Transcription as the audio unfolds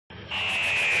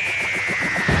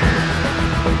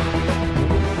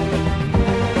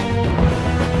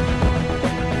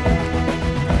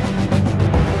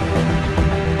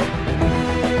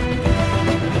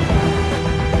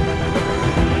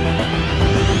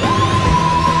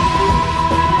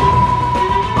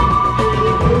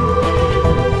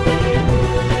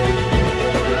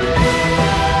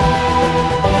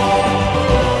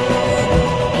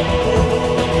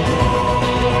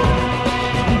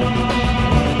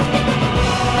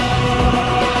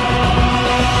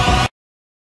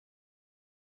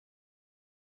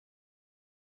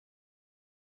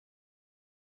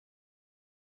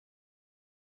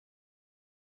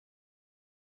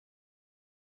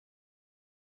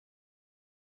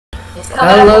It's coming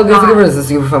Hello, up Goofy on. Goobers, this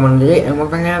is Goofy from today, and we're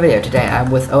bringing out a video. Today I'm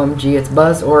with OMG, it's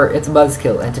Buzz, or it's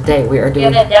Buzzkill, and today we are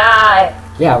doing... Gonna die.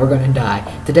 Yeah, we're gonna die.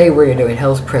 Today we're doing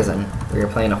Hell's Prison. We are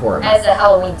playing a horror game. As a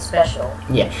Halloween special.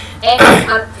 Yeah. And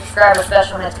a subscriber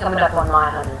special, and it's coming up on my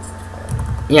 100.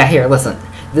 Yeah, here, listen.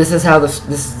 This is how this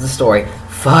is the story.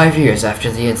 5 years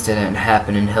after the incident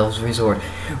happened in Hell's Resort,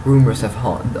 rumors of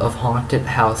haunted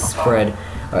house spread.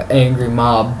 Angry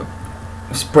mobs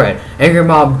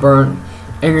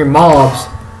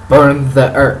burned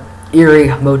the eerie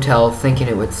motel, thinking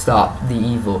it would stop the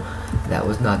evil. That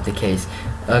was not the case.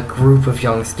 A group of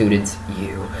young students,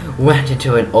 went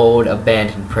into an old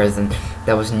abandoned prison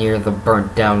that was near the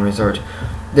burnt-down resort.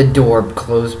 The door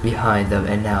closed behind them,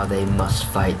 and now they must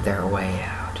fight their way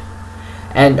out.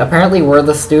 And apparently we're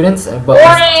the students. But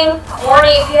warning!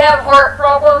 Warning, if you have heart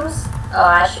problems. Oh,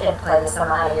 I shouldn't play this on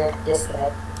my ear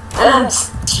disconnect. I'm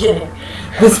just kidding.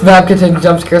 This map contains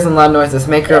jump scares and loud noises.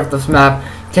 Maker of this map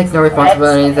takes no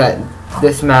responsibility that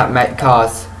this map might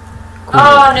cause. Cool.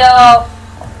 Oh no!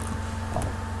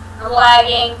 I'm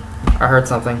lagging. I heard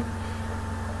something.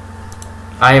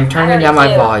 I am turning down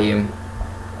my volume.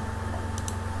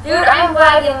 Dude, I am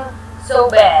lagging so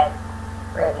bad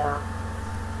right now.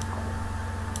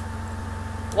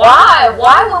 Why?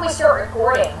 Why when we start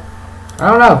recording? I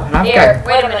don't know. And Here,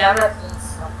 wait a minute. I'm gonna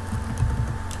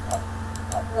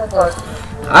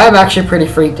I'm actually pretty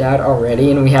freaked out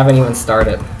already, and we haven't even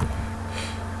started.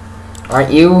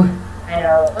 Aren't you? I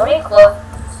know. Let me close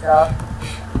stuff.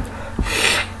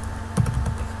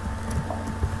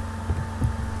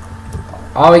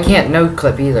 Oh, we can't no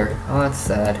clip either. Oh, that's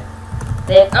sad.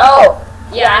 Oh,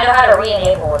 yeah, I know how to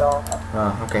re-enable it all.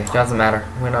 Oh, okay. Doesn't matter.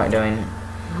 We're not doing it.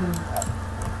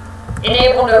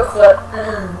 Enable no clip.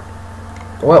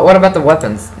 What about the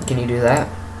weapons? Can you do that?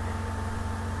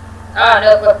 Oh,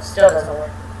 no clip still doesn't work.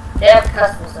 They have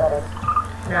custom settings.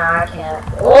 Nah, I can't.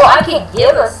 Well, I can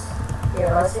give us.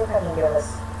 Here, let's see if I can give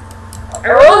us. I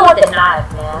really want the knife,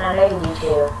 man. I know you do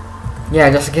too. Yeah,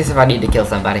 just in case if I need to kill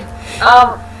somebody.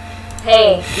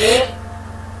 Hey, dude.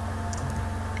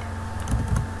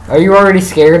 Are you already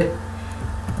scared?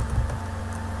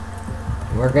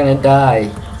 We're gonna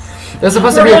die. There's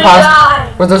supposed to be a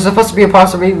apostrophe. Well, there's supposed to be a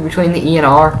apostrophe between the E and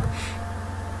R.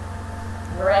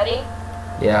 You ready?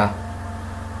 Yeah.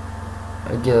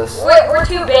 I guess. We're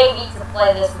too baby to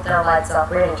play this with our lights off.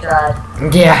 We already tried.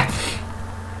 Yeah.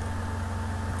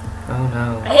 Oh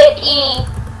no. I hit E.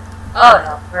 Oh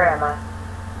no, where am I?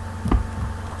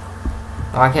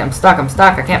 Oh, I can't. I'm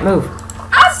stuck. I can't move.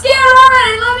 I'm scared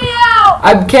already. Let me out.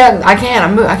 I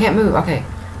can't move. Okay.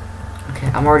 Okay.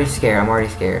 I'm already scared.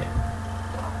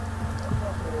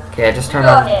 Okay, I just turned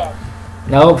on. Ahead.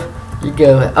 Nope. You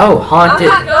go. Oh, haunted.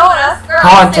 I'm not going.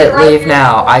 Haunted. Leave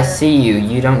now. I see you.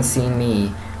 You don't see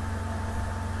me.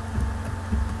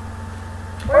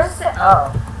 Where's it?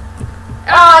 Oh.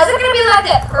 Oh, is it gonna be like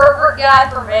that pervert guy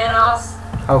from Vanoss?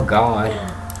 Oh God.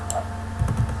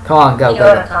 Come on, go, you know go.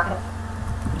 what I'm talking?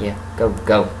 Yeah, go.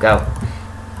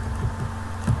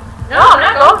 No, I'm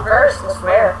not going first. I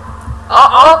swear.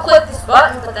 I'll click this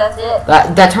button, but that's it.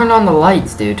 That turned on the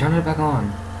lights, dude. Turn it back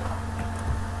on.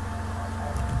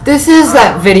 This is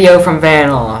that video from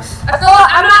Vanoss. I feel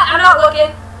like I'm not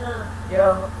looking.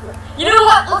 Yo. You know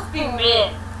what? Let's be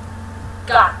men.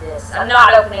 Got this. I'm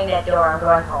not opening that door. I'm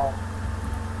going home.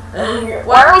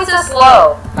 Why are we so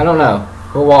slow? I don't know.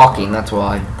 We're walking, that's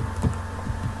why.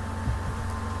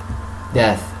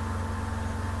 Death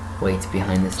waits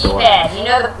behind this door. Keypad, you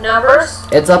know the numbers?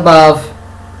 It's above.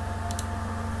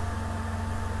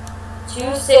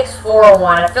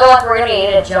 2641. I feel like we're gonna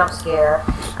get a jump scare.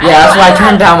 Yeah, that's why I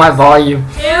turned down my volume.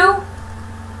 2,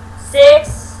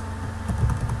 6,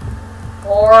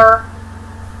 4,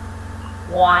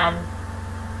 1.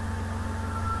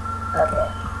 Okay.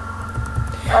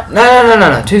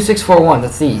 No. 2641.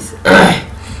 That's these.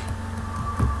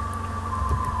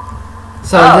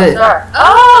 So sorry.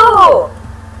 Oh!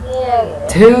 Yeah.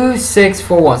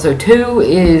 2641. So 2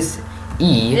 is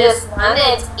E. This one,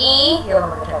 it's E. Here,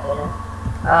 let me type it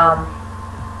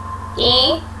in.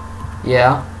 E.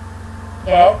 Yeah.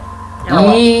 Okay.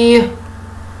 Now E.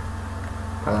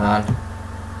 Hold on.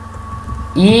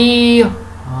 E.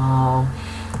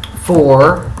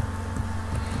 4.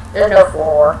 There's no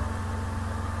 4.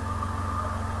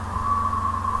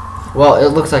 Well, it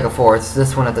looks like a 4. It's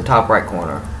this one at the top right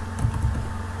corner.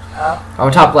 Oh,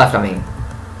 top left, I mean.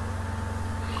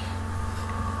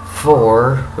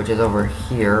 4, which is over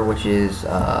here, which is,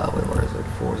 wait, where is it?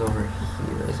 4 is over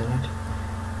here, isn't it?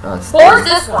 No, it's 4 is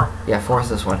this one. Yeah, 4 is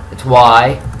this one. It's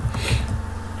Y.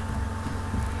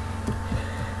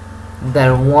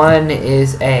 Then 1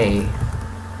 is A.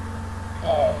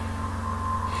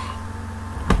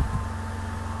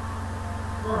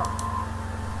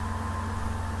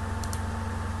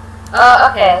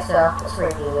 Okay, so let's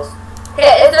redo this.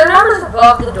 Okay, is there numbers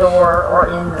above the door or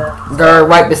in the... They're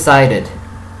right beside it.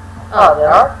 Oh, they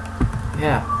are?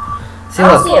 Yeah. See, I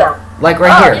don't look. see them. Like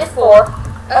right Oh, here. it's 4.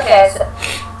 Okay, so...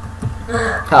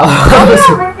 Oh, we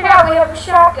forgot we have a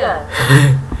shotgun.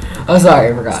 I'm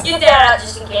sorry, I forgot. Get that out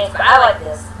just in case, but I like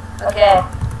this. Okay.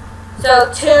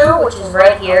 So 2, which is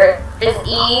right here, is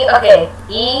E. Okay,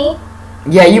 E.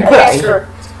 Yeah, you put Okay, sure.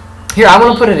 here. I'm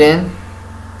gonna put it in.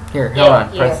 Here, hold Yeah, on.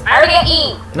 here. Press. I already got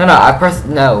E. No, I pressed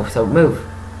no. So move.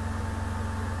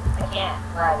 I can't.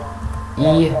 Right.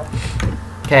 E.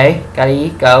 Okay, got E.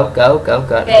 Go.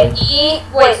 Okay, E.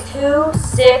 Wait, 2,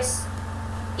 6.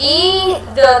 E.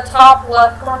 The top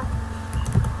left. Come on.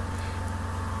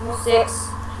 2, 6,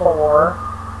 4.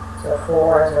 So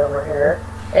 4 is over here.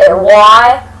 And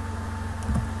Y.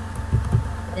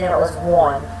 And it was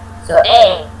 1. So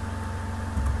A.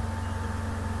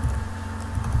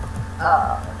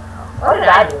 What did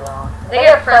I do wrong? I think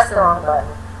I pressed the wrong button.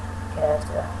 Okay, let's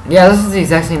go. Yeah, this is the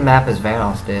exact same map as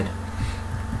Vanos did.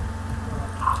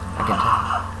 I can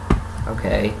tell.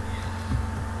 Okay.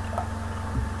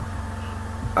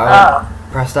 Oh.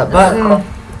 Press that button.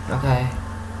 Okay.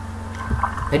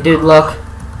 Hey, dude, look.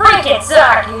 Frank, it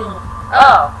sucked.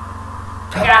 Oh.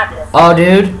 I got this. Oh,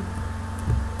 dude.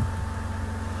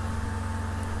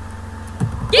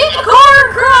 Get in the car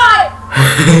and cry!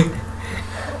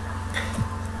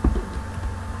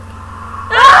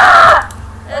 Ah!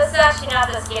 That's actually not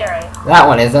that scary. That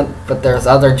one isn't, but there's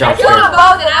other jump I killed them scares.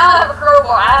 both and I don't have a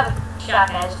crowbar. I have a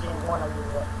shotgun. I just didn't want to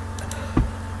use it.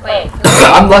 Wait.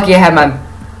 I'm lucky I had my...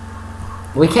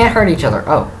 We can't hurt each other.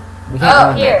 Oh. We can't Oh, go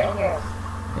in here, there. in here.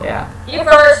 Yeah. You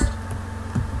first.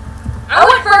 I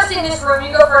went first in this room.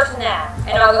 You go first in that.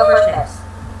 And I'll go first next.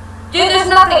 Dude, there's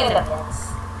nothing in the vents.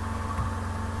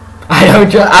 I don't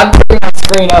just... I'm putting my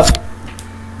screen up.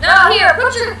 No, here,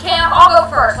 put your cam. I'll go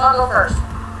first.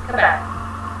 Come back.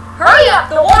 Hurry up.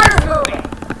 The water's moving.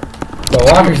 The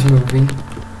water's moving.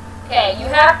 Okay, you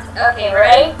have to... Okay,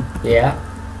 ready? Yeah.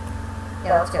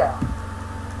 Yeah, let's go.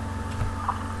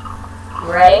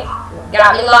 You ready?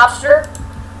 Got me, lobster?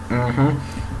 Mm-hmm.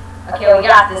 Okay, we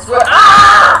got this.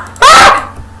 Ah!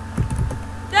 Ah!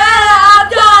 I'm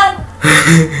done!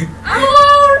 I'm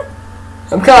alone!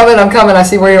 I'm coming. I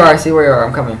see where you are.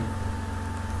 I'm coming.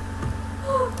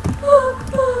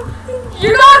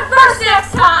 You're going first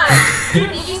next time! Dude,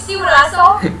 did you see what I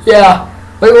saw? Yeah.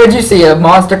 Wait, what did you see? A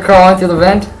monster crawling through the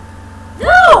vent?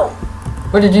 No!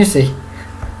 What did you see?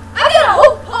 I got a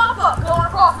whole pop-up going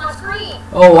across my screen.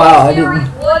 Oh, wow. I Serious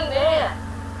didn't... bloody man.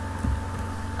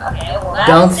 Okay, well that's...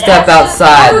 Don't step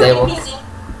outside. They will...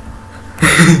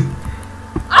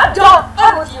 I'm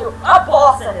done with you. I'm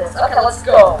boss in this. Okay, let's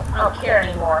go. I don't care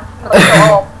anymore. Let's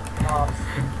go.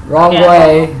 Wrong Okay.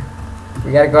 way.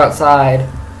 We gotta go outside.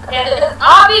 Okay, there's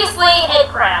obviously head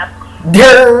crab.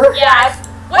 Durr. Yeah,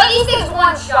 wait, these things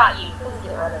one-shot you. Please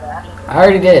get rid of that. I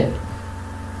already did.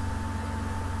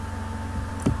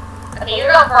 Okay,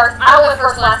 you're going first. I went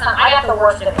first last time. I got the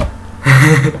worst of it.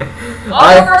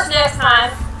 I'll go first next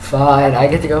time. Fine, I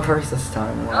get to go first this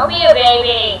time. Don't be a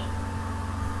baby.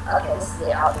 Okay, this is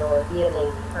the outdoor. Be a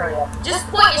baby. Hurry up. Just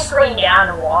point your screen down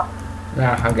and walk. No,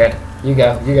 I'm good. You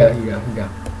go. No.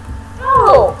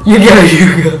 You go.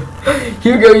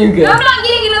 I'm not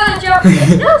getting another jump.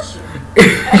 No, shoot.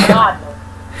 That's God mode.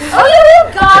 Oh, yeah, we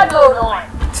have God mode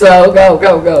on. So, go.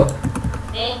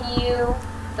 Then you...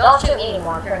 Don't shoot me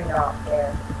anymore. I'm turning it off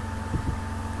there.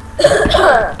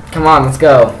 Come on, let's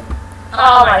go.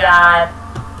 Oh, my God.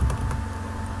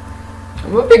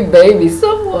 I'm a big baby,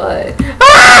 so what?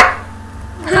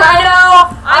 I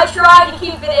know. I tried to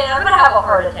keep it in. I'm going to have a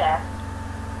heart attack.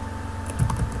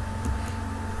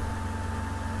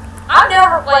 I'm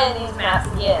never playing these maps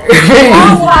again.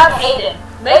 I will have Hayden.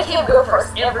 Make him go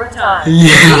first every time.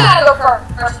 Yeah. You gotta go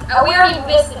first. We already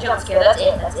missed the jump scare. That's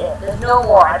it. There's no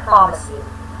more. I promise you.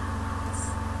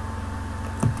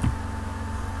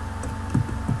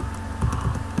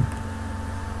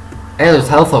 Hey, there's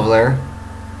health over there.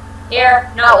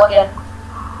 Here, not looking.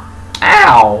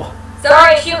 Ow!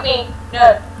 Sorry, shoot me.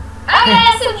 No. I got an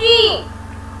SMG.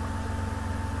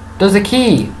 There's a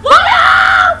key. Look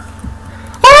out!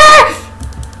 Ah!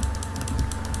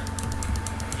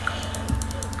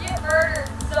 Get murdered,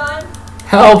 son.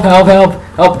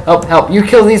 Help. You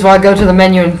kill these while I go to the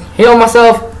menu and heal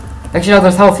myself. Actually, no,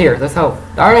 there's health here. There's health.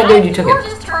 Darn it, dude, you took it.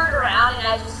 just turned around and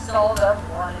I just sold up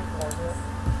one for this.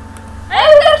 Hey,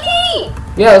 we got a key!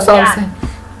 Yeah, that's all I'm saying.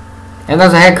 And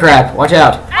there's a head crab. Watch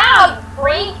out. Ow, you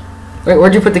freak! Wait,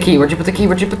 where'd you put the key? God,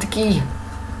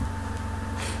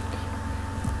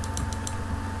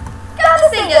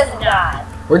 this thing doesn't die.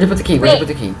 Where'd you put the key?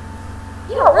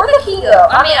 You Yeah, where'd the key go?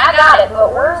 I mean, I got it,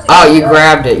 but where's the Oh, key you go?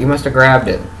 grabbed it. You must have grabbed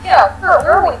it. Yeah,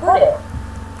 where we put it?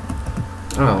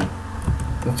 Oh.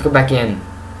 Let's go back in.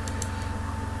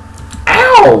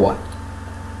 Ow!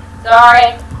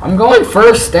 Sorry. I'm going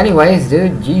first anyways,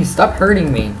 dude. Jeez, stop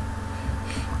hurting me.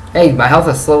 Hey, my health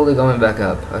is slowly going back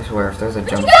up. I swear, if there's a Where'd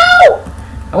jump. you go?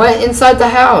 I went inside the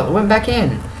house. I went back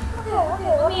in. Okay,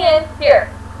 let me in. Here.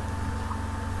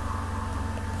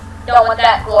 Don't want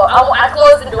that closed. I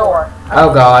closed the door.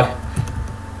 Oh, God.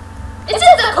 It's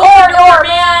in the corridor,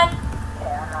 man!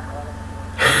 Okay, I'm not going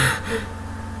in.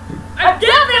 I'm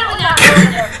definitely not going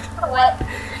in there.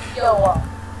 You know what?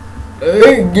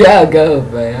 Go. Yeah, go,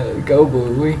 man. Go,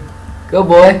 boy. Go,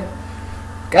 boy.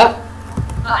 Go.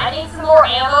 I need some more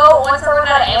ammo. Once I run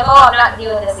out of ammo, I'm not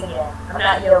doing this again. I'm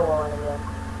not YOLOing again.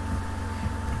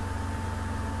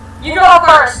 You go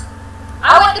first.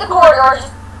 I went to the corridor.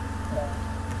 Just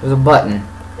There's a button.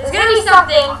 there's gonna be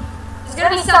something. There's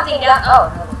gonna be something down.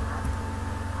 Oh no.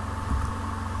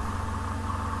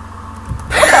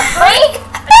 What the freak?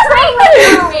 The freak went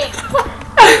through me.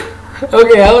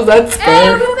 Okay, how was that Hey,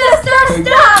 scary? look at this.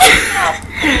 Stop.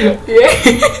 Yeah.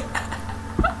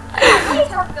 Please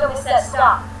don't go miss that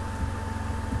stop.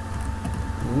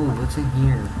 Ooh, what's in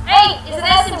here? Hey, it's an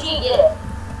SMG. Get it.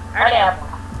 I already have one.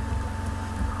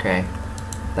 Okay.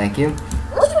 Thank you.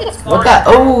 Wish we could spawn. What that?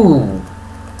 Oh!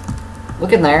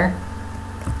 Look in there.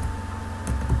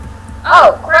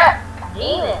 Oh crap!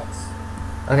 Demons.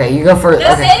 Okay, you go first.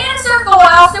 Just Okay. stay in a circle,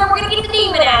 Alistair. We're gonna get the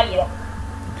demon out of you.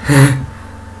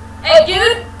 Hey,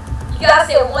 dude, you gotta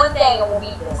say one thing and we'll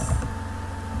beat this.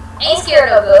 Ain't scared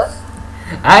of no ghosts.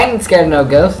 I ain't scared of no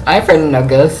ghosts. I ain't afraid of no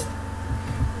ghosts.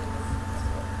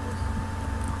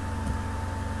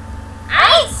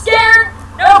 I ain't scared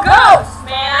no ghosts,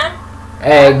 man.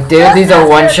 Hey, dude, these are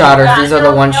one-shotters. These are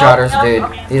the one-shotters, dude.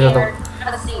 Okay, These are the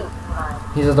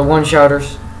these are the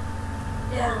one-shotters.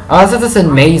 Yeah. Oh, I thought this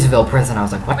in Maysville prison. I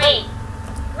was like, what? Wait,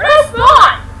 where did I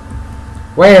spawn?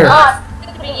 Where? At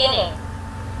the beginning.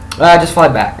 Just fly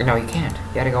back. No, you can't.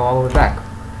 You gotta go all the way back.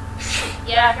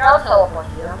 Yeah, here, I'll teleport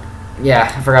you.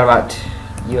 Yeah, I forgot about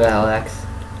ULX.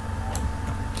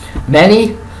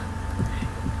 Many?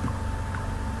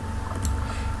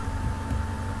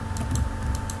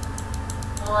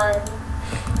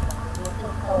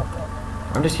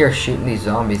 I'm just here shooting these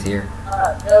zombies here.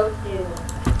 Go to.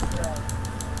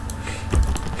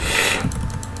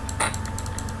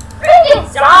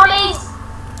 Freaking zombies!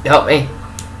 Help me.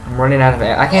 I'm running out of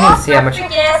ammo. I can't even see how much.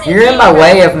 Freaking You're in my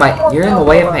way of my. You're in the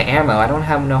way of my ammo. I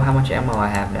don't know how much ammo I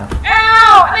have now.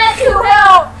 Ow! I'm at 2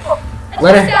 health! I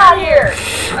Let just her- got here!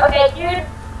 Okay, dude.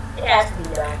 It has to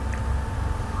be done.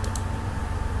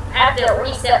 I have to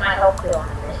reset my health to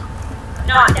 100. I'm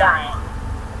not dying.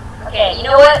 Okay, you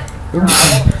know what? Oops.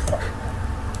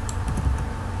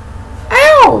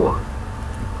 Ow!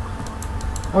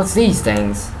 What's these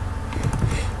things?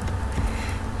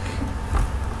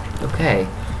 Okay.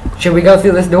 Should we go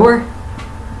through this door?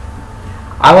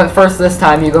 I went first this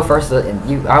time. You go first.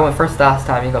 I went first last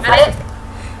time. You go first. This time.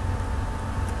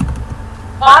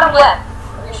 Bottom left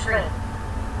of your screen.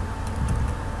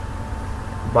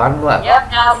 Bottom left.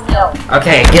 Yep, now no.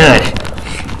 Okay, good.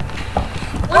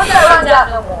 Once that runs out,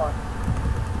 no more.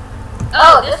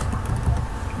 Oh, this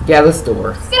Yeah, this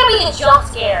door. is gonna be the jump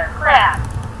scare. Crap.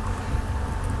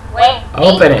 Wait.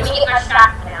 Open it. Let me get my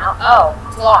shotgun out. Oh,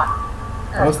 it's locked.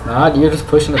 No, it's not. You're just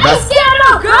pushing it I ain't back. scared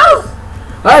of no ghosts!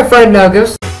 Alright, Fred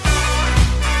Nuggets.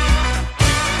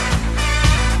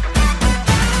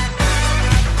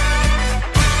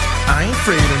 I ain't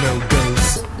afraid of no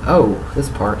ghosts. Oh, this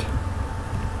part.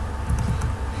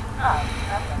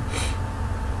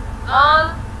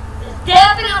 There's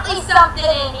definitely something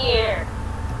in here.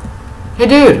 Hey,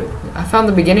 dude. I found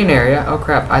the beginning area. Oh,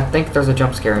 crap. I think there's a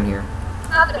jump scare in here. It's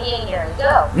not gonna be in here.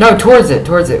 Go. No, towards it.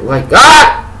 Towards it. Like,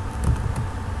 ah!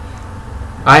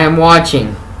 I am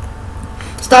watching.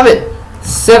 Stop it.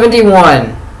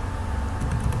 71.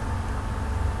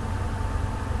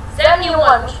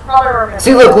 71. We should probably remember.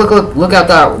 See, look out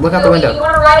the You window.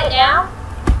 wanna write it down?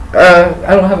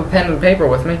 I don't have a pen and paper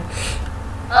with me.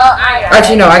 I got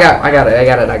Actually, it. no, I got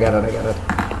it.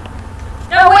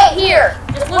 No, wait here.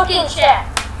 Just look in chat.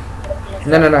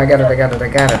 No, I got it.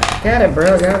 Got it,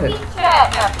 bro, got it. Look in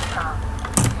chat half the time.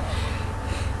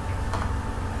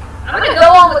 I'm gonna go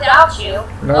on without you.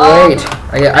 No, wait.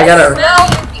 I got it. Smell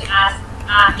you.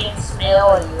 I can smell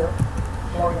you.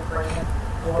 Morgan Freeman.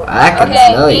 I can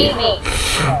Okay, smell feed you. me.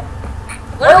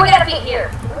 What do we gotta feed here?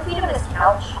 Can we feed him this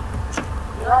couch?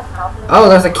 You like couches? Oh,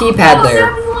 there's a keypad Oh, there.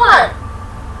 71.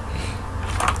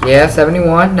 Yeah,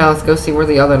 71. Now let's go see where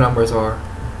the other numbers are.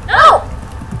 No!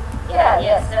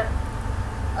 Yeah, 7.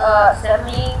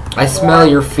 70. I smell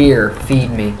your fear.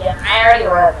 Feed me. Yeah, I already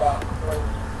read that.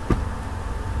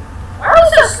 Why are you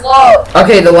so slow?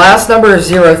 Okay, the last number is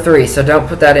 03, so don't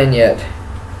put that in yet.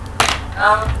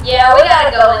 Yeah, we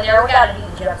gotta go in there. We gotta do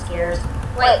the jump scares.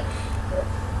 Wait.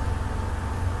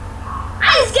 I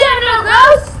ain't scared of no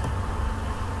ghosts!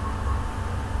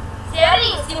 See, I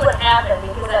didn't see what happened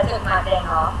because I took my thing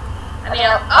off. I mean,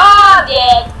 I'm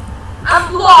dead.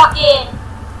 I'm blocking.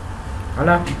 I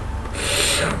know.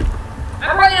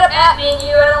 I'm bringing up app menu.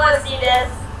 I don't want to see this.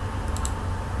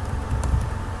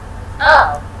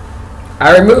 Oh.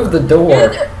 I removed the door.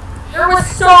 Dude, there was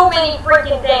so many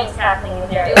freaking things happening in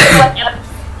there. It was like epic.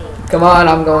 Come on,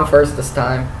 I'm going first this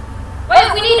time.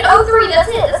 Wait, we need 03. That's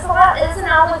it. That's the last. Isn't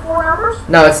it only 4 numbers?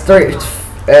 No, it's 3.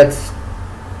 It's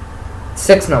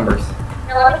 6 numbers.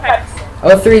 No, let me practice it.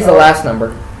 03 is the last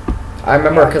number. I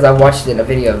remember because I watched it in a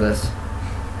video of this.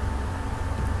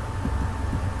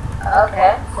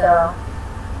 Okay, so.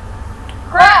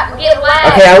 Crap, I'm getting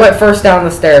lag. Okay, I went first down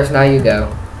the stairs. Now you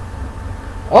go.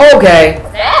 Okay.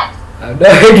 What's that? I have no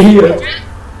idea.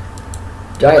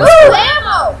 Giant Ooh,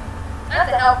 ammo!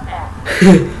 That's a health pack.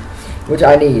 Which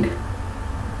I need.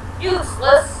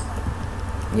 Useless.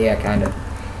 Yeah, kind of.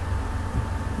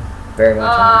 Very much.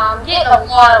 I'm getting a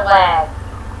lot of lag.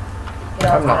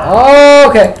 I'm not. Oh,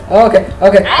 okay. Okay.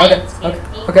 Okay. I Okay. ain't scared of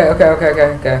me. Okay. Okay. Okay. Okay.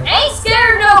 Okay. I ain't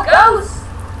scared of no ghosts.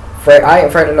 I ain't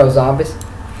afraid of no zombies.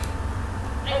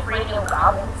 I ain't afraid of no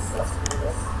goblins. Let's do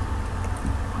this.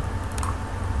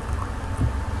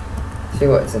 See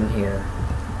what's in here.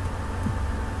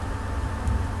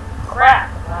 Crap.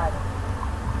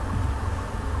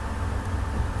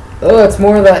 Oh, it's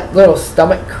more of that little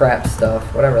stomach crap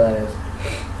stuff. Whatever that is.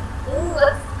 Ooh,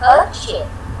 let's touch it.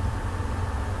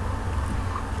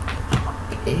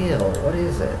 Ew. What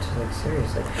is it? Like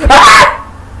seriously.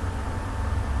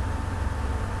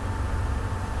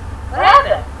 What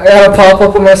happened? I got a pop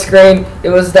up on my screen. It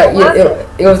was that What was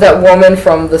it was that woman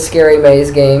from the Scary Maze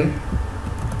game.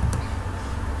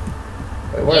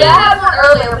 Wait, what Yeah, I had one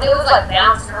earlier, but it was like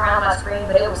bouncing around my screen,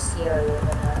 but it was scarier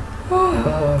than that.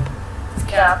 Oh,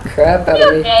 Yeah. crap out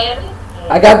of me. Okay.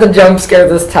 I got the jump scare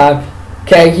this time.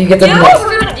 Okay, you get the You know what next.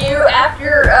 we're gonna do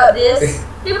after this?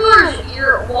 People are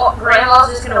grandma's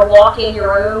just gonna walk in your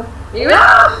room. Just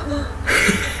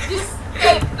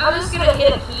like, I'm just gonna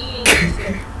hit a key and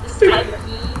just type a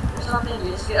key or something.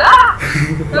 You just go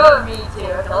go me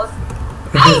too. Ghost.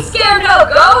 I ain't scared of no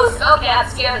ghosts. Okay, I'm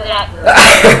scared of that ghost.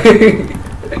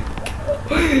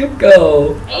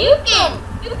 Go. And you can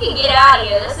get out of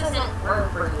here. This isn't room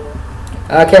for you.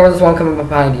 Cameron, there's one coming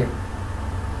behind you.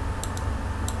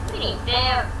 How many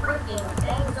damn freaking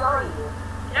things are you?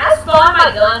 Can I spawn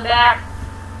my gun back?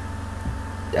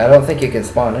 I don't think you can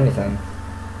spawn anything.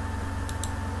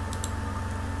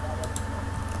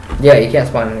 Yeah, you can't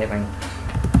spawn anything.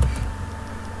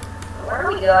 Where do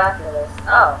we go after this?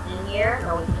 Oh, in here?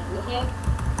 No, we can't.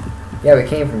 Yeah, we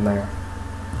came from there.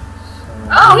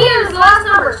 Oh, here's the last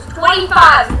numbers.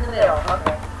 25 in the middle.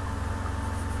 Okay.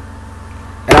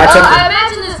 And I took. I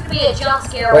imagine this could be a jump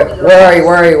scare. Wait, when we go where are you? past.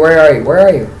 Where are you? Where are you? Where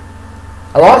are you?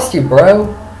 I lost you,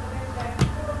 bro.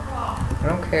 I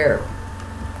don't care.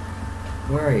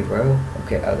 Where are you, bro?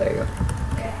 Okay, oh, there you go.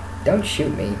 Don't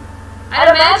shoot me. I'd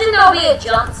imagine there'll be a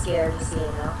jump scare, just so you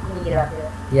know, when you get up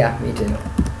here. Yeah, me too.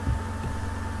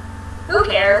 Who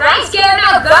cares? I ain't scared of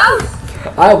no ghosts!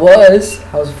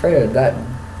 I was afraid of that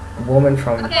woman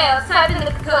from. Okay, let's type in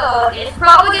the code. It's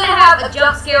probably going to have a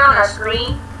jump scare on our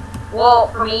screen. Well,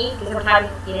 for me, because I'm trying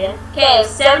to get in. Okay,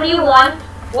 71.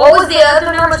 What was the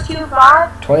other numbers?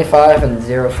 25? 25 and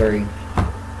 03.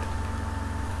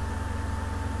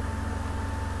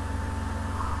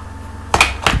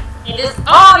 And there's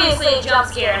obviously a jump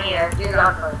scare in here. You're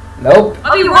going first. Nope.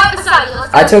 I'll be right beside you.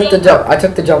 Let's I go took the same jump. I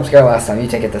took the jump scare last time. You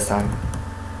take it this time.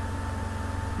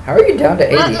 How are you down to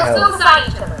 80 Let's go health? beside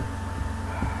each other.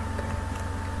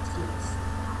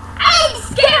 I ain't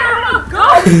scared of no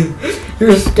ghosts!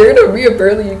 You're scared of me.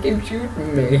 Apparently, you keep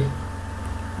shooting me.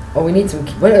 Oh, we need some.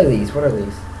 What are these? What are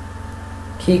these?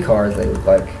 Key cards. They look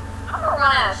like. I'm gonna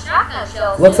run out of shotgun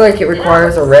shells. Looks like it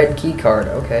requires a red key card.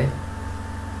 Okay.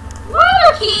 What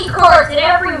are key cards in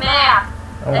every map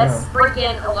Oh that's no.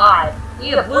 freaking alive? You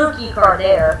need a blue key card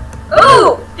there.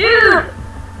 Ooh, dude!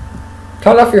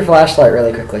 Turn off your flashlight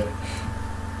really quickly.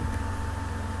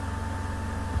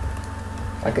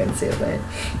 I couldn't see a thing.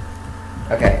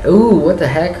 Okay. Ooh, what the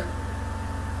heck?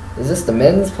 Is this the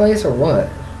men's place or what?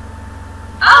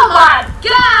 Oh my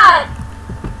god!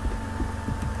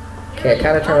 Okay, I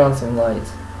kind of turned on some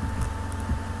lights.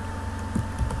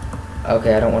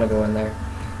 Okay, I don't want to go in there.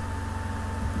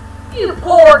 You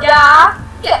poor guy!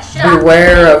 Yeah, shut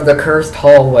Beware of the cursed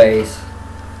hallways.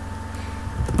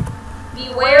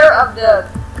 Beware of the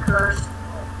cursed.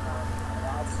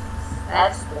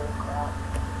 That's bull crap.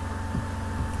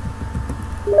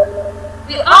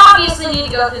 We obviously need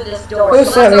to go through this door. Who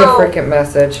so sent me a let's go. freaking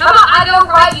message? Come on, I go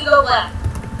right, you go left.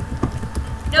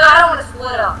 No, I don't want to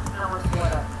split up. I don't want to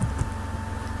split up.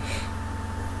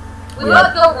 We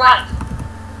both go right.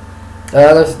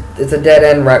 It's a dead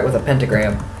end right with a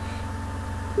pentagram.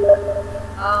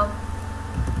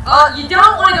 You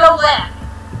don't want to go left.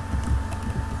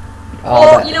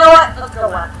 Oh, You know what? Let's go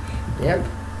left. Yep.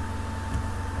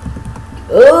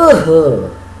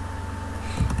 Ugh.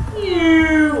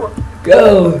 You.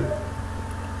 Go.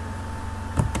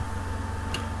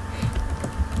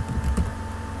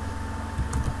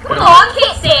 Come on,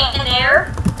 can't stand in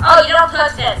there. Oh, you don't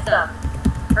touch that stuff.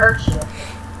 Hurts you.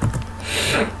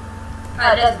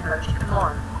 Oh, it doesn't hurt you. Come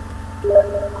on.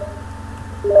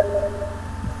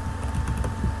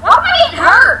 Why am I getting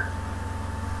hurt?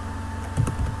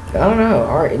 I don't know.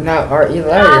 R.E. I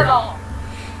Larry. don't.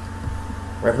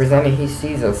 Representing he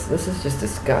sees us. This is just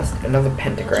disgust. Another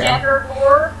pentagram.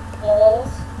 Checkerboard. Balls.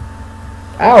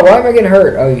 Ow, why am I getting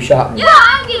hurt? Oh, you shot me. Yeah,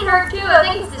 I'm getting hurt too. I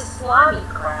think it's this slimy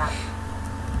crap.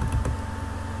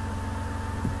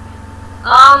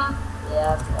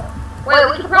 Yeah, let's go. Wait,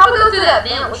 we can probably go through that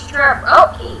vent. We should try.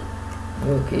 Oh, key.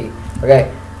 Okay.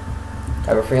 Okay. I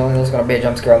have a feeling there's going to be a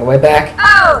jump scare on the way back.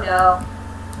 Oh, no.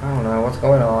 I don't know. What's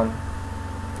going on?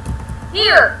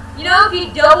 Here, you know, if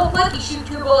you double click, you shoot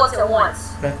 2 bullets at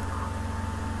once. Okay.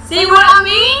 See what I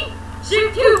mean?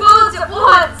 Shoot 2 bullets at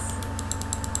once.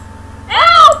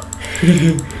 Help!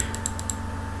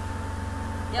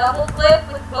 Double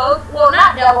click with both. Well,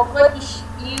 not double click.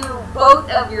 You both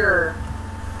of your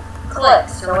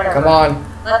clicks or whatever. Come on.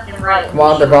 Left and right. Come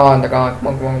on, they're gone. They're gone. Come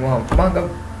on, come on, come on. Come on, go.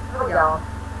 Here we go.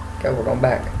 Okay, we're going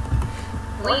back.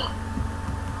 Wait.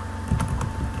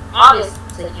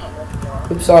 Obviously, you can't go through the door.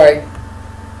 Oops, sorry.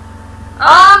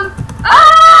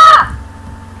 Ah!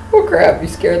 Oh crap, you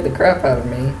scared the crap out of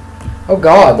me. Oh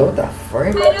god, what the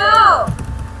frick? I know!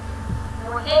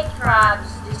 There were hate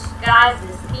tribes disguised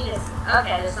as penis.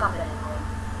 Okay, there's something in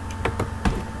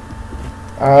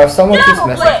there. Someone keeps Double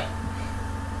missing. click!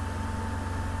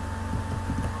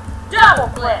 Double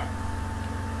click!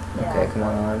 Okay, come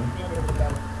on.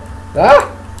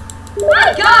 Ah!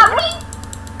 My god, what are you...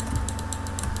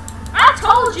 I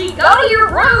told you, go to your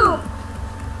room!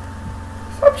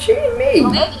 Stop shooting me!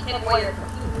 Well, maybe take away your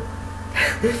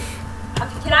computer.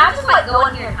 Can I just, like, go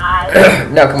in here and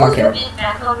hide? No, come on, Close your Kim. vent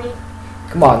back on me?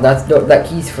 Come on, that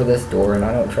key's for this door, and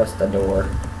I don't trust the door.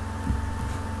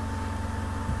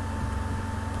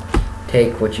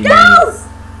 Take what you need.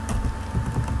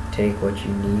 Take what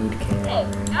you need, Hey,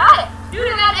 Cameron. got it! Dude,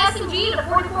 I got SMG and a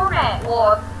 44 mag.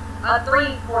 Well, a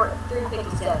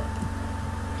 357.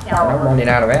 I'm running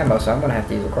out of ammo, so I'm gonna have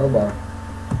to use a crowbar.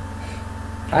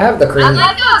 I have the I cream.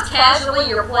 like how casually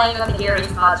you're playing on the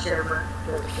Gary's Mod server.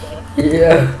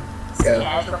 Yeah. It's Go.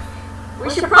 casual. We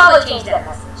should probably change that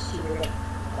message to your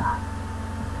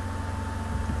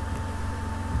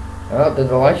Oh, did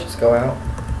the lights just go out?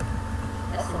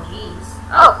 SMGs.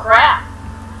 Oh crap!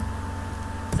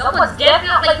 Someone's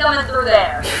definitely coming through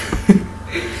there.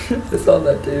 I saw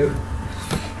that too.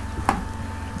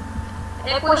 I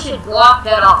think we should block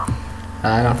that off.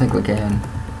 I don't think we can.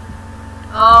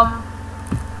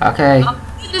 Okay. Okay.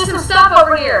 There's some stuff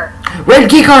over here. Red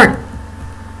key card!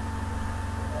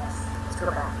 Yes. Let's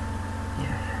go back.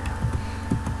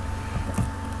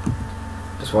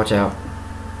 Just watch out.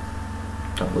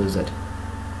 Don't lose it.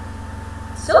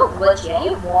 So glitchy. I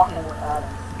hate walking without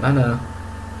it. I know.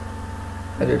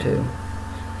 I do too.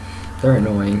 They're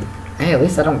annoying. Hey, at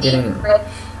least I don't get any.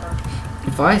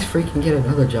 If I freaking get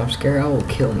another jump scare, I will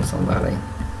kill somebody.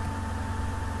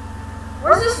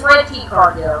 Where's this red key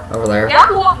card go? Over there. Yeah,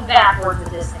 I'm walking backwards with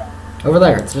this thing. Over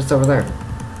there. It's just over there.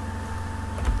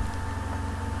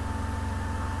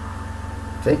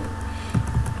 See?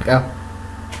 Go.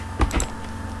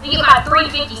 You get my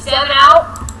 357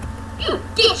 out? You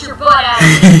get your butt out of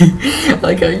here. I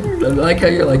like how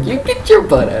you're like, you get your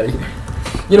butt out of here.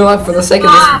 You know what? For the sake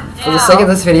of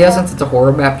this video, since it's a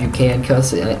horror map, you can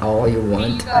cuss it all you You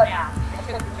want. go down. I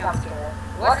took the jump scare.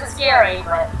 It wasn't scary,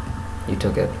 but... You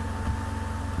took it.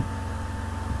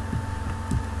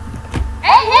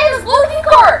 Hey, there's blue key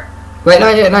card! Wait,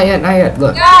 not yet, not yet, not yet.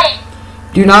 Look. Got it!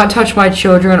 Do not touch my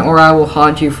children, or I will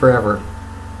haunt you forever.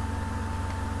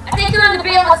 I think they're in the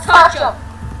bin. Let's touch them.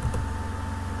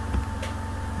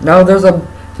 No, there's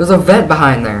a vent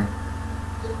behind there.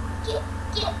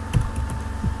 Get.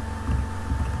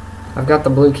 I've got the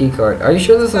blue key card. Are you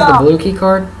sure this is the blue key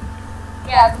card?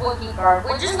 Yeah, it's a blue key card.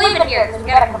 Well, just leave it here because we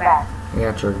gotta come back.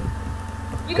 Yeah, true.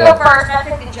 You go first. I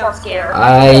think the jump scare.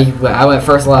 I went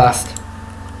first last.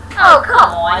 Oh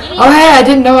come on! You Oh hey, I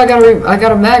didn't know I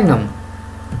got a Magnum.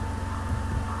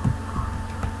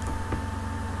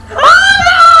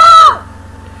 Oh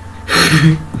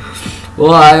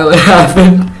Why? What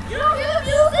happened? no! You don't hear the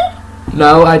music?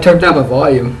 No, I turned down my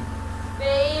volume.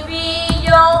 Baby,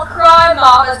 don't cry.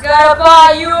 Mama's gonna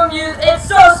buy you a music. It's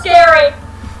so scary.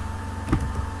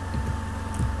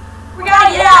 We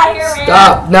gotta get out of here, man.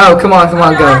 Stop! No, come on,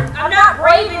 go. I'm not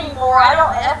brave anymore. I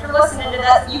don't. After listening to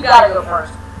that, you gotta go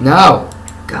first. No,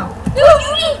 go. Dude,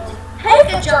 you didn't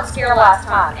take a jump scare last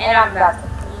time, and I'm about to.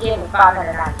 You gave me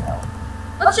 590 though.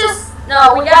 Let's just.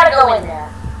 No, we gotta go in there.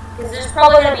 Because there's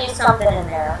probably gonna be something in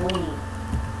there we need.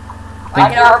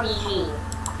 Like an RPG.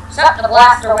 Something to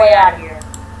blast our way out of here.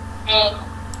 And,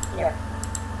 here.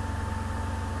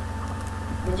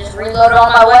 We just reload all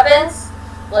my weapons.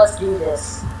 Let's do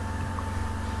this.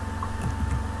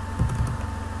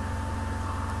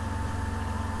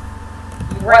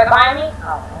 You right behind me?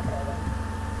 Oh,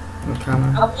 okay.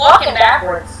 I'm walking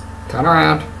backwards. Turn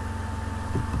around.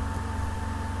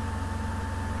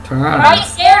 Turn around. Why are you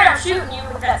scared? I'm shooting you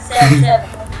with that 7-7.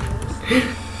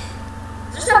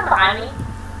 Is there something behind me?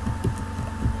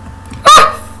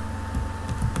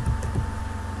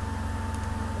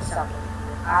 There's something.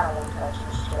 I don't want to touch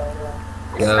this children.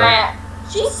 This Go. Matt.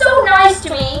 She's so nice to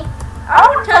me. I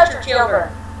don't want to touch her children.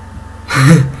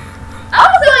 I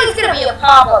don't feel like it's going to be a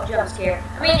pop-up jump scare.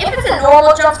 I mean, if it's a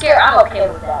normal jump scare, I'm okay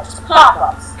with that. Just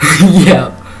pop-ups.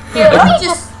 Yeah. Here, let me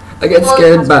just... I got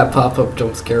scared by a pop-up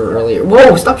jump scare earlier.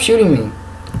 Whoa, stop shooting me.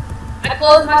 I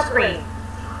closed my screen.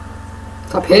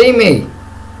 Stop hitting me.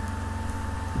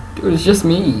 Dude, it's just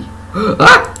me.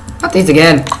 Ah! Not these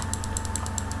again.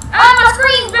 Ah, my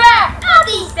screen's back! Not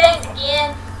these things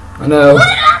again! I know. What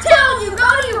did I tell you?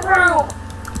 Go to your room!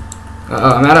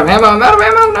 Uh-oh, I'm out of ammo. No.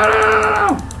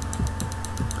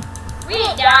 We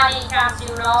ain't dying anytime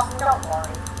soon, Austin. Don't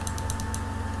worry.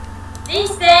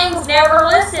 These things never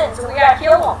listen, so we gotta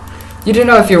kill them. You do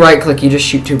know if you right-click, you just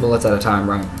shoot 2 bullets at a time,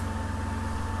 right?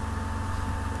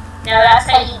 Now that's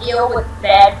how you deal with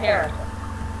bad parenting.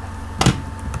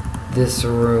 This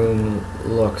room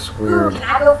looks Ooh, weird. can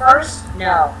I go first?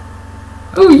 No.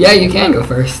 Oh, yeah, you can go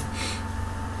first.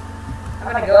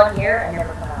 I'm gonna go in here and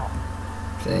never come out.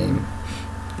 Same.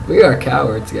 We are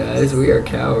cowards, guys. We are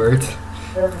cowards.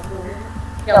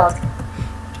 Kill us.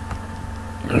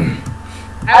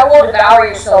 I will devour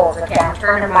your souls. Okay, I'm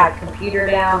turning my computer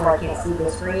down where I can't see the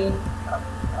screen.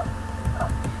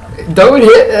 Don't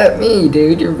hit at me,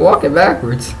 dude. You're walking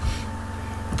backwards.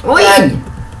 Oi!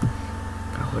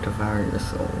 I will devour your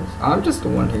souls. I'm just the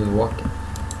one who's walking.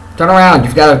 Turn around.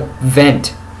 You've got to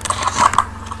vent.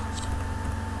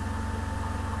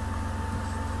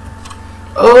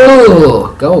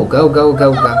 Oh! Go. What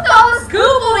the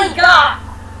Google he got?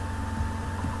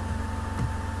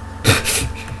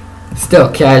 Still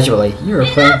casually. You're a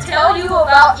Did I fan. tell you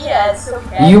about? Yeah, it's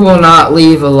okay. You will not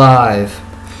leave alive.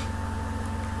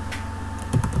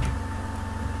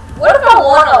 What if I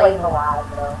want to leave alive,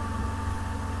 though?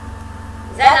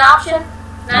 Is that an option?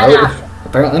 Not an Nope. option.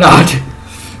 Apparently not.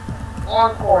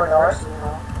 Long corridors, you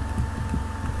know.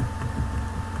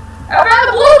 How about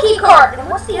the blue key card? And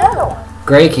what's the other one?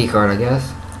 Gray key card, I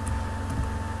guess.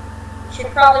 We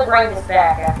should probably bring this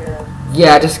back after.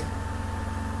 Yeah, just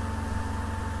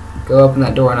go open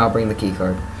that door and I'll bring the key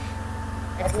card.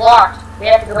 It's locked. We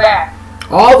have to go back.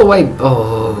 All the way.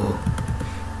 Oh.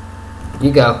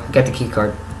 You go. Get the key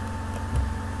card.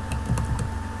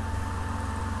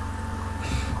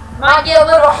 Might get a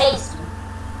little hasty.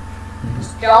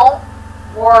 Just don't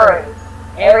worry.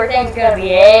 Everything's gonna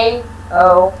be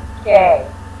A-okay.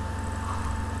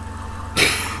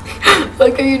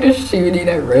 Like, are you just shooting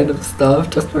at random stuff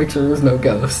just to make sure there's no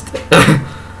ghost? Let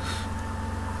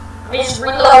me just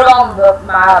reload on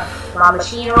my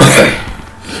machinery.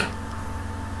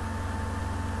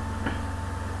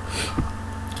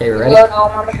 Okay, you ready? Reload all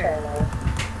my machinery.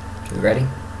 You ready?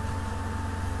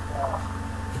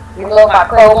 Reload my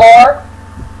crowbar.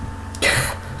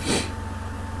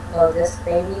 Load this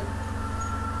baby.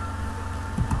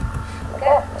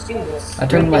 Okay, let's do this. I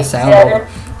turned my sound over.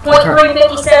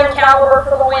 .357 caliber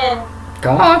for the win.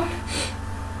 Come on.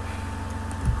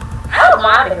 I don't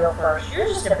mind to go first. You're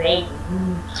just a baby.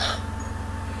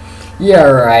 Yeah,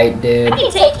 right, I dude.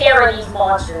 can take care of these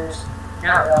monsters.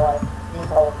 Not really.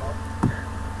 These old ones.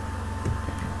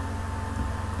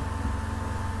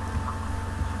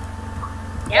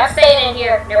 Yeah, I'm staying in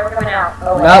here. Never coming out.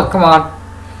 Oh, wait. Nope, come on.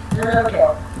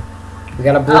 Okay. We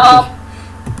got a blue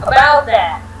About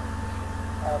that.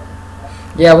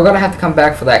 key. Yeah, we're gonna have to come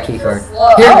back for that key card. Slow.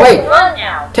 Here, Oh, wait. run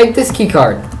now. Take this key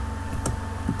card.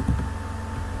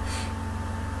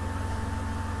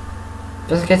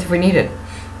 Just in case if we need it.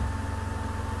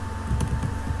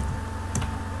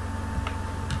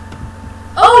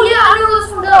 Oh yeah, I know where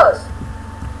this one goes.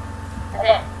 I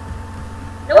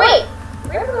think. No wait.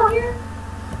 We ever go here?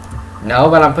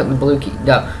 No, but I'm putting the blue key.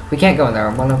 No, we can't go in there.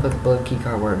 I'm gonna put the blue key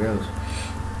card where it goes.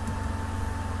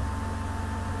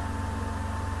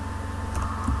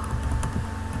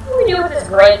 What do we do with this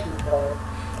gray key card?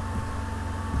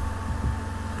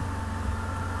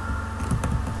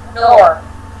 Door.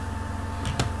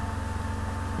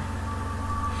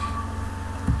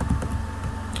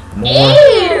 More.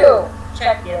 Ew!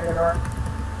 Check the other door.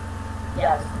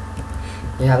 Yes.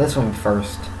 Yeah, this one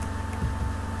first.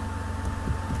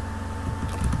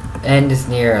 End is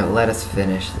near. Let us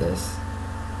finish this.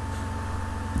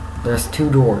 There's 2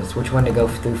 doors. Which one to go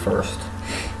through first?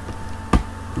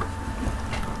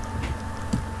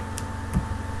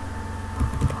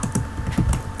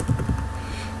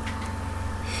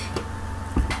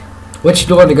 Which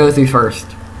door to go through first?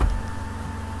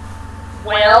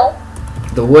 Well,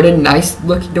 The wooden, nice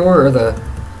looking door or the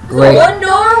the gray? one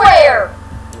door where?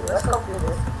 Ooh, let's go through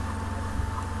this.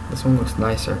 This one looks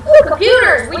nicer. Ooh,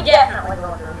 computers! We definitely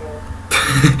go through here.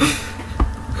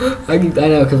 I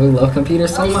know, because we love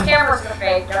computers so All these much. cameras are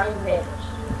fake. Don't even pay attention.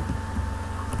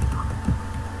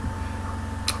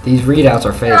 These readouts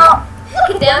are fake. Oh,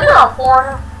 look at them. They're all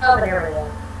porn. Oh, and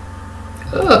everything.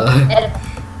 Ugh. And,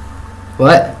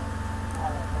 What?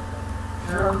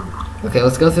 Okay,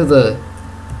 let's go through the...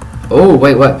 Oh,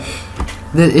 wait, what?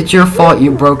 It's your fault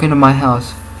you broke into my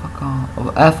house. Fuck off.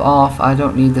 Oh, F off. I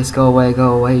don't need this. Go away,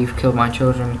 go away. You've killed my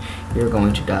children. You're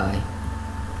going to die.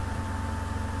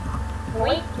 can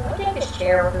we take this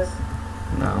chair with us?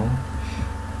 No.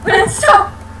 But it's so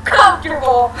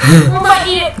comfortable. We might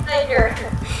need it later.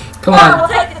 Come Or on. we'll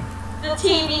take the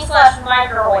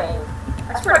TV/microwave.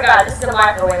 I swear to God, this is a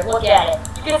microwave. Look at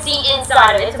it. You can see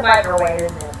inside of it. It's a microwave,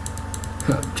 isn't it?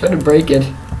 Try to break it.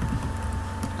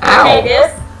 Okay, Ow.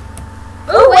 this.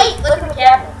 Ooh, wait. Look at the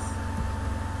cabinets.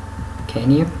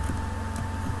 Can you?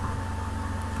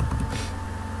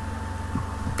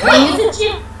 Wait, it's a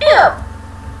gym.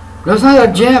 That's not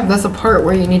a jam. That's the part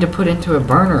where you need to put into a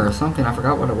burner or something. I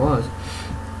forgot what it was.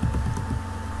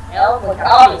 No, look,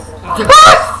 obviously.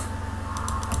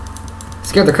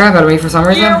 Scared the crap out of me for some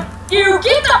reason. You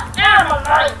get the out of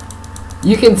my life.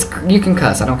 You can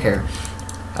cuss. I don't care.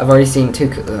 I've already seen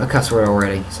a cuss word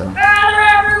already. So.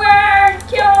 They're everywhere.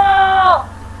 Kill them all.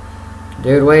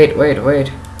 Dude, wait. Kill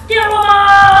them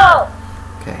all.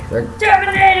 Okay, they're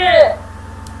Terminated.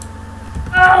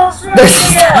 Oh, screw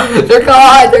they're you. they're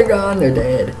gone. They're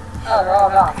dead. Oh, they're all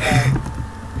gone. Sorry.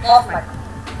 Lost my.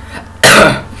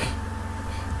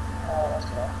 Oh, that's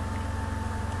good.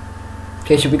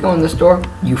 Okay, should we go in this door?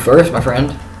 You first, my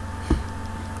friend.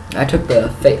 I took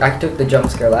the jump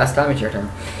scare last time. It's your turn.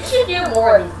 You should do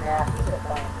more of these maps. These are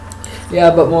fun.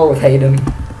 Yeah, but more with Hayden.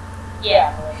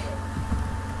 Yeah.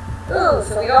 Ooh,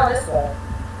 so we go this way.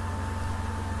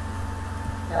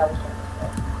 No, we can't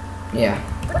this way. Yeah,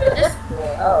 Look at this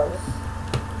door. Oh, this.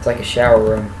 it's like a shower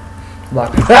room.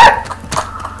 Lock.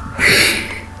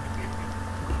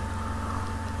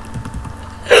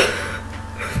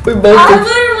 We both. I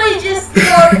literally just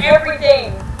done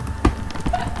everything.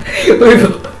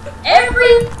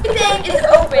 Everything is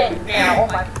open now. Oh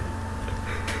my.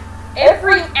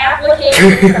 Every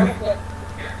application is open.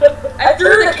 I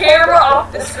threw the camera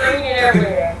off the screen and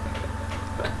everything.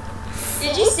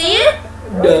 Did you see it?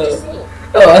 What did you see?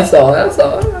 Oh, I saw it. I was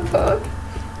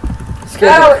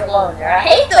alone there. I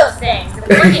hate those things. The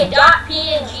freaking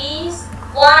 .pngs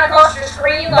flying across your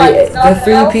screen like it's The nothing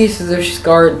 3 else. pieces of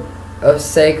scarred of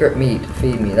sacred meat.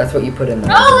 Feed me. That's what you put in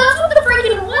there. Oh, that's what the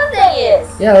freaking one thing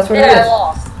is. Yeah, that's what that it I is.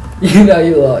 lost. You know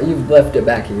you lost. You've left it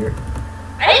back here.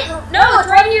 I didn't. No, it's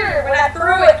right here. When I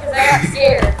threw it because I got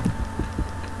scared.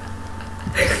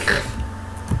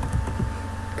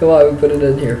 Come on, we put it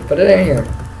in here. Put it in here.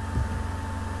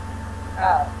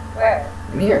 Oh, where?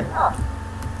 In here. Oh.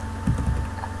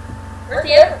 Where's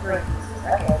the other 3 pieces?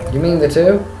 Okay. You mean the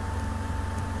 2?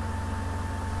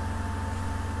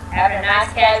 Having a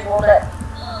nice casual day.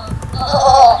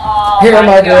 Oh, Here, my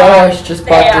God. garage. Just Stay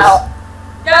bought out.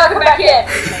 No, come back in.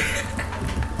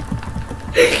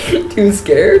 this. Too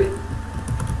scared?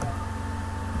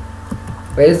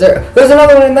 Wait, is there? There's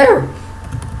another one in there.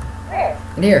 Where?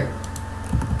 In here.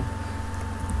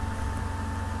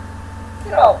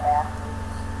 Good old man.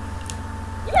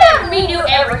 You have me do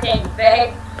everything,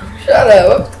 babe. Shut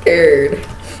up. I'm scared.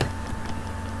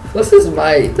 This is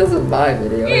my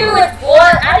video. You, it's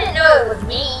what? I didn't know it was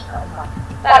me. Oh my.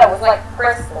 Thought it was like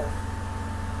crystal.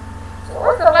 So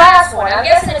where's the last one? I'm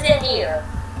guessing it's in here.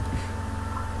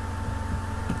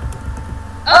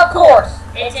 Of course,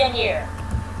 it's in here.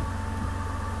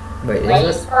 Wait,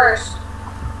 Ladies is it? first.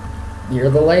 You're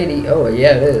the lady. Oh,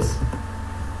 yeah, it is.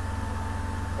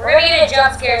 We're gonna get a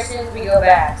jump scare as soon as we go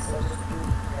back. So just be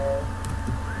prepared.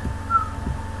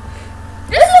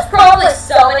 This is probably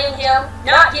summoning him,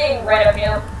 not getting rid of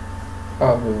him.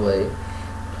 Probably.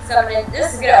 Summoning.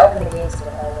 This is gonna open the gates to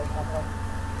the hell or something.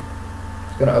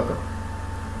 It's gonna open.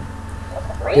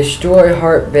 Great. Destroy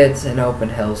heart bits and open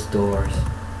hell's doors.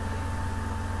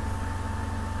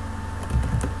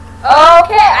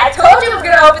 Okay, I told you it was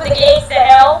gonna open the gates to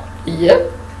hell.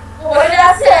 Yep. What did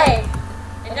I say?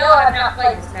 And no, I've not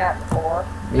played this map before.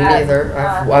 Me neither.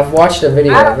 I've watched a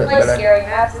video I of don't it, play but scary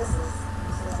maps.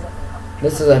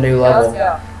 this is a new Let's level.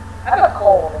 go. I have a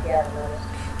cold if you haven't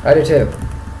noticed. I do too.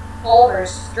 Cold or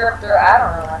stripped or I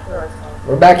don't know. I'm sure it's fine.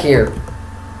 We're back here.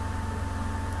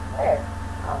 Where?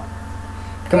 Oh.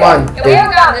 Come on. Yeah, we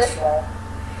haven't gone this way.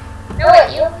 No,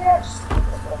 wait, you just keep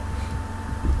this way.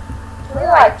 Can we,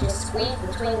 like, just squeeze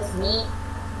between this meat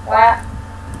flap?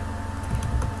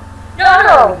 No, I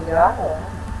know where we go. I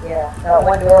know. Yeah, that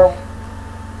one door.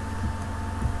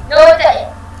 No, it's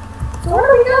that. So where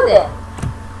do we go then?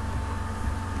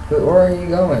 But where are you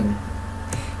going?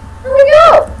 Where do we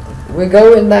go? We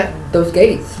go in those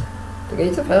gates. The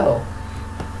gates of hell.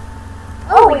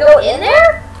 Oh, we go in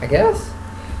there? I guess.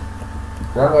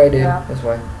 Wrong way, dude. Yeah. This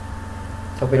way.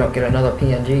 Let's hope we don't get another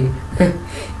PNG.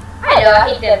 I know, I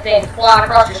hate them things flying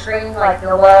across your screen like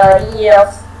nobody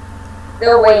else.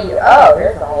 The way you. Oh,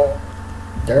 there's a hole.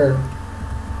 Dirt.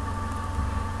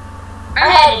 I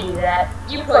had to do that.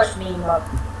 You pushed me, mother.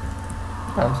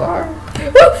 I'm sorry. I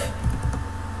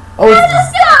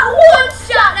just got one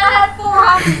shot and I had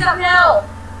 400 something health.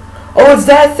 Oh, it's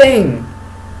that thing.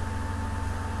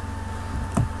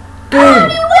 I have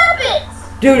Dude, new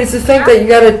weapons. dude, it's the thing that you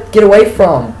gotta get away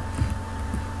from.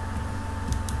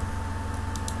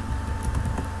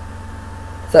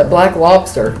 It's that black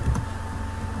lobster.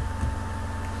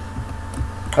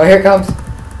 Oh, here it comes.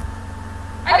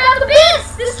 I got the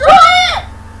beast. Destroy it.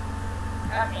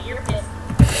 Okay, you're pissed.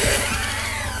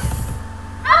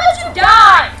 How did you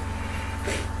die?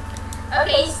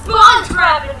 Okay, he's spawn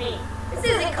trapping me. This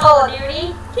isn't Call of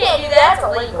Duty. Can't do that. It's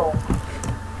illegal.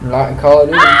 Not in Call of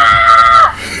Duty.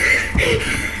 Ah!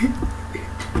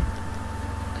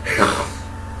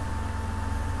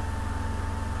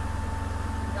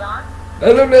 Gone? I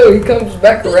don't know. He comes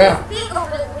back around. This big over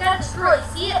there. We gotta destroy it.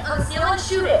 See it on the ceiling?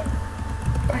 Shoot it.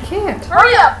 I can't.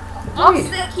 Hurry up. I'll Wait.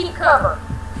 just keep cover.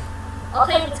 I'll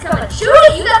tell you it's coming. Shoot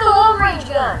it. You got the long range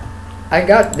gun. I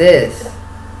got this.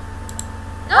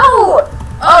 No.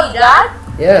 Oh, you died?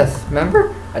 Yes.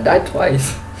 Remember? I died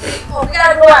twice. Oh, we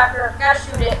gotta go after it. Gotta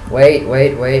shoot it. Wait.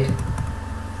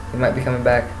 He might be coming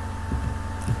back.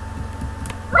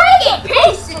 Reagan,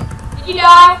 patient. Did you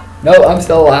die? No, I'm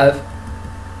still alive.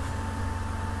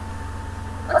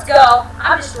 Let's go.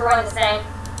 I'm destroying the thing.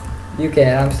 You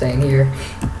can. I'm staying here.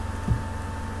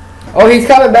 Oh, he's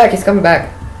coming back. He's coming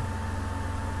back.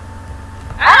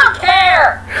 I don't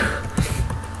care.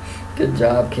 Good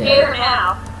job, Here Cam.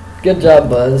 now. Good job,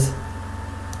 Buzz.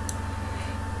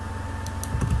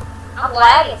 I'm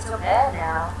lagging so bad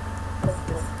now.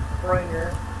 This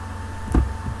bringer.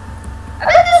 I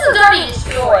bet this one's already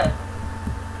destroyed.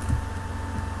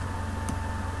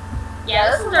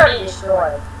 Yeah, this one's already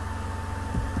destroyed.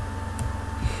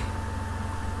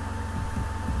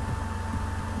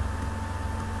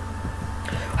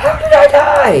 How did I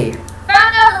die?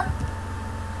 Found out.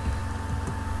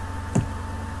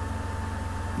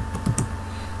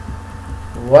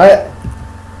 What?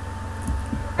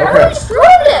 How do we Okay. destroy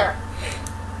them?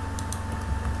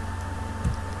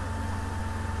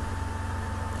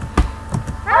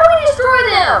 How do we destroy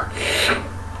them?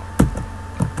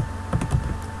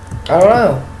 I don't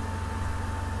know.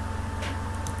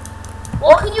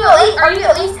 Well, can you at least, are you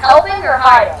at least helping or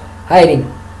hiding?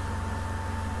 Hiding.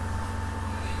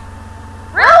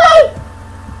 Really?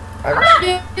 I'm I'm, not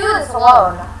doing this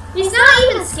alone. He's not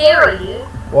even scary, dude.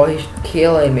 well, he's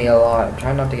killing me a lot. I'm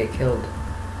trying not to get killed.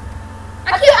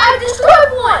 I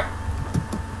destroyed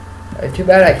one. Too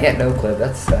bad I can't no clip.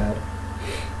 That's sad.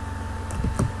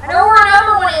 I know where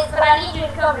another one is, but I need you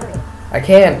to come to me. I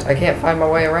can't. I can't find my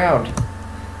way around.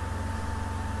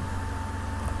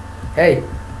 Hey.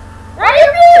 Right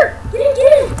over here. Get in,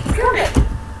 get in. He's coming.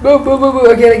 Boo, boo, boo,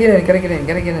 boo. I gotta get in. Gotta get in.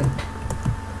 Gotta get in.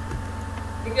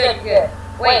 You're good, you're good.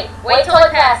 Wait till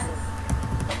it passes.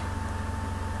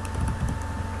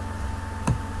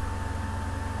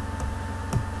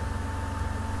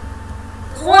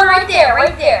 There's one right there,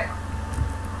 right there.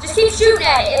 Just keep shooting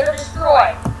at it. It'll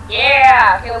destroy.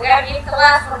 Yeah. Okay, we gotta get the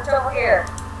last one. It's over here.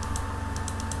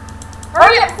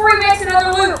 Hurry up before he makes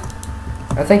another loop.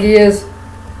 I think he is.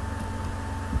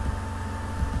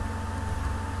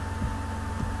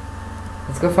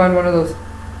 Let's go find one of those.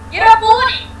 Get up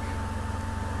on it.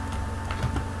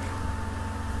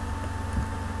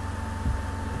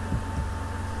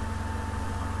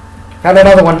 Found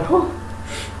another one.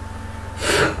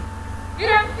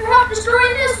 You're help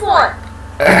destroying this one.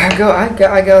 I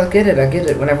go get it. I get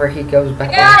it whenever he goes back.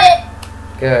 I got it.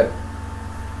 Good.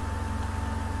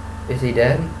 Is he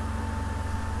dead?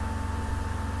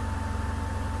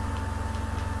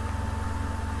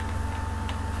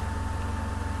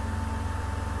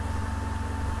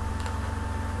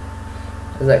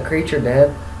 Is that creature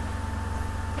dead?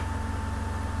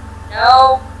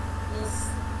 No. He's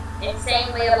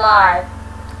insanely alive.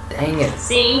 Dang it.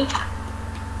 See?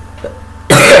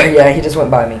 Yeah, he just went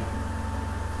by me.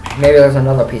 Maybe there's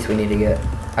another piece we need to get.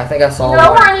 I think I saw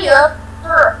No, one. I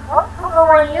don't know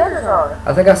where any others are.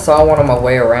 I think I saw one on my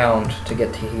way around to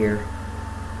get to here.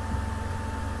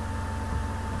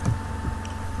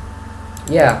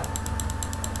 Yeah.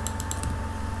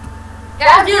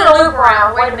 Guys, doing a loop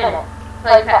around. Wait a minute.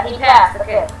 He passed.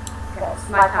 Okay. Okay, it's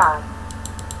my time.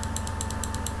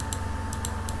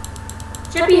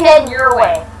 Should be heading your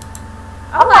way.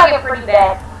 I'm lagging pretty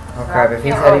bad. Oh crap, if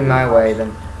he's heading my way,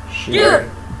 then shoot. Dude,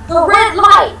 the red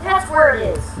light. That's where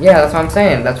it is. Yeah, that's what I'm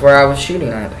saying. That's where I was shooting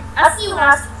at it. I see when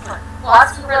I see. Well, I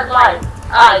see red light.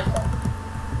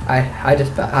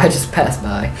 I just passed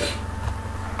by.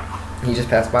 He just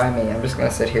passed by me. I'm just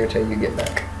gonna sit here till you get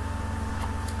back.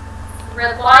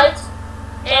 Red light.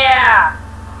 Yeah.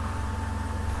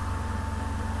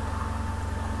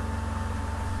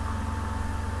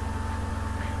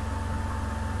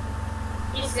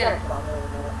 He's gonna kill me in a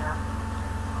minute now.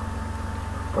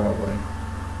 Probably.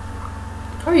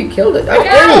 Oh, you killed it. I Oh,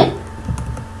 got dang it.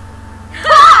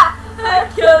 Ha! I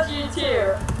killed you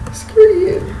too. it. Screw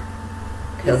you.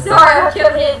 Sorry, I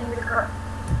killed him in the car.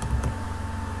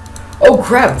 Oh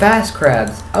crap, fast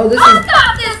crabs. Oh, this I is.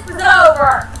 thought this was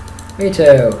over. Me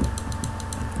too.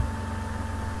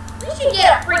 We should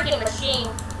get a freaking machine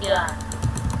gun.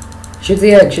 Shoot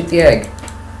the egg, shoot the egg.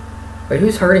 Wait,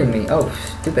 who's hurting me? Oh,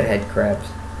 stupid head crabs.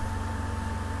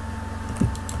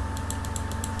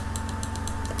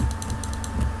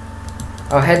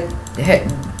 Oh,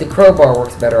 the crowbar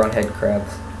works better on head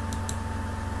crabs.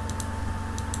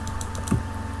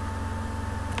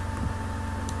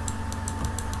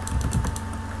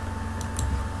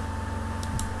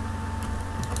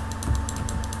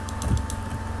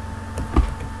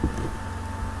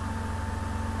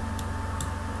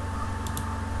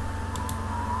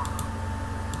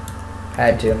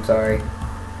 Had to, I'm sorry.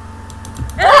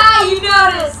 Ah, you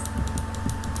noticed.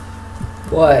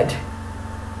 What?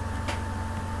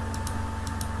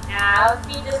 Nah, let's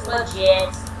be just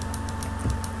legit.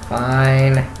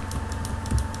 Fine.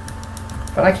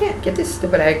 But I can't get these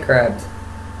stupid egg crabs.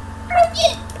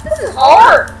 This is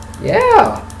hard.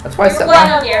 Yeah, that's why I You're set playing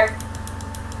my... on here.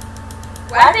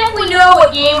 Well, I think we know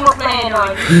what game we're playing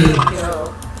on.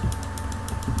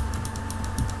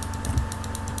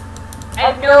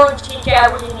 I've known since I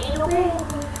was a little baby.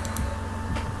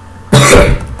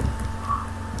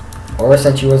 Or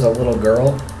since you was a little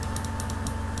girl.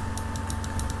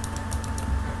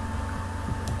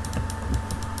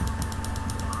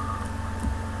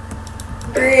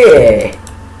 Yeah.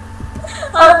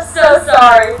 I'm so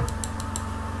sorry.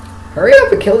 Hurry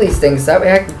up and kill these things, that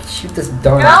way I can shoot this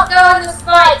darn... Don't go in the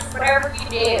spikes, whatever you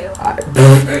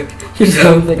do. You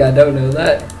don't think I don't know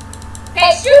that?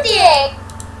 Okay, shoot the egg.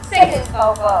 Take this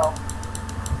fofo.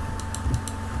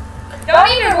 Don't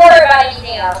even worry about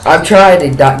anything else. I'm trying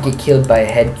to not get killed by a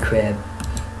head crab.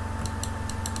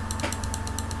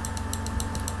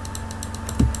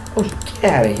 Oh, get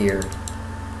out of here.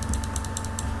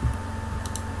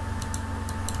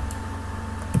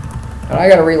 And I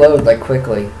gotta reload like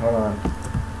quickly. Hold on.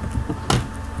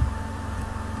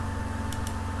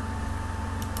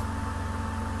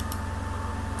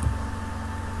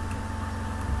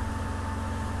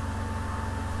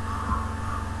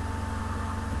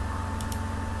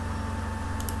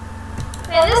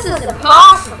 Man, this is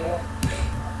impossible.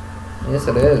 Yes,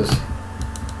 it is.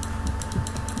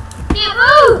 Can't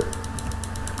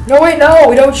move. No, wait, no,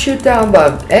 we don't shoot down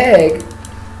the egg.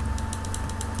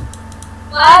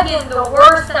 Lag is the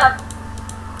worst stuff.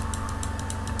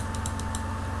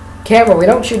 Camera, we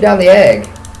don't shoot down the egg.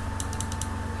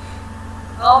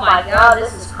 Oh my god,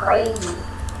 this is crazy.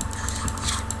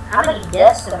 How many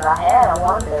deaths have I had, I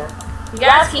wonder? You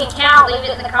guys can count, leave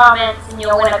it in the comments, and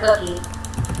you'll win a cookie.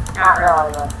 Not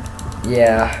really, but...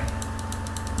 Yeah.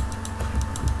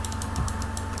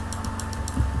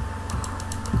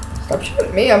 Stop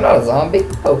shooting me, I'm not a zombie.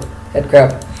 Oh, head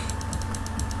crab.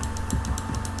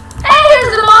 Hey,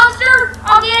 here's the monster!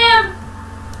 I'll get him!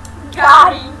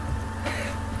 Got him.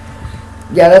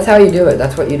 Yeah, that's how you do it.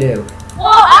 That's what you do. Well,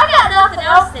 I got nothing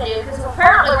else to do because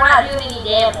apparently we're not doing any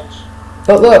damage.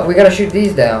 But look, we gotta shoot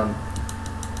these down.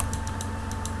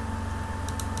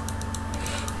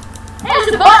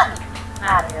 There's the button!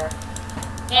 Out of here.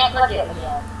 Can't click it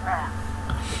again. Crap.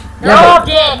 They're Yeah, all but-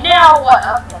 dead. Now what?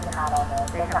 Okay, they're not all dead.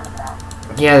 They're coming back.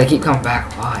 Yeah, they keep coming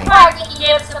back. Why? Why did you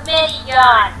give us a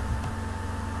minigun?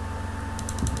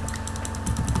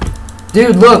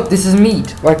 Dude, look, this is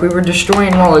meat. Like we were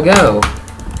destroying a while ago.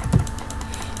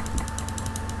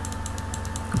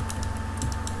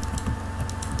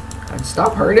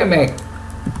 Stop hurting me.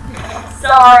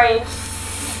 Sorry.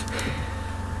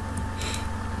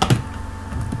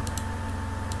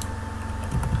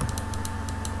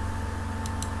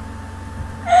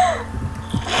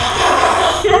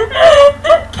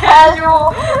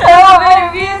 Casual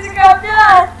elevator music, I'm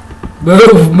done.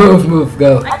 Move, move, move,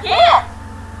 go. I can't.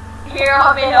 Here,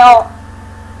 let me help.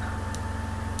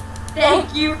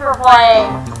 Thank you for playing.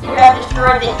 You have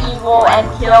destroyed the evil and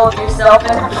killed yourself in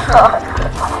the truck.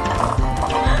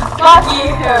 Fuck you.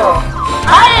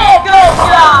 I did a good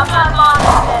job. My mom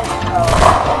said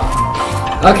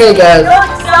so. Okay, guys, Killed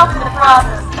yourself in the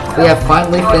process. we have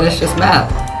finally finished this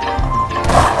map.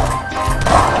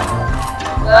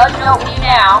 Well, you know what we do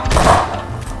now.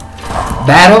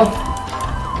 Battle?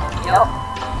 Yep.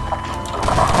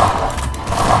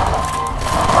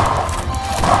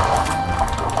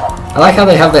 I like how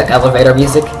they have the elevator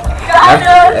music. I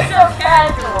know, it's so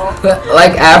casual.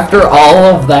 Like after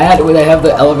all of that, when they have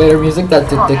the elevator music, that's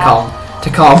to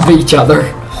calm each other.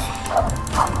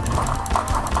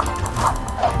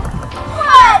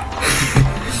 What?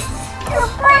 You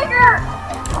breaker!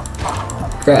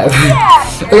 Crap. Yeah!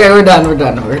 Okay, we're done.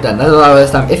 That's a lot of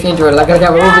this time. If you enjoyed it, like and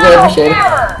comment, we'll be greatly appreciated.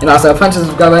 And also, punch the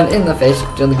subscribe button in the face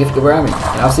to join the gift giveaway army.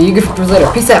 And I'll see you gifters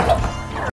later. Peace out.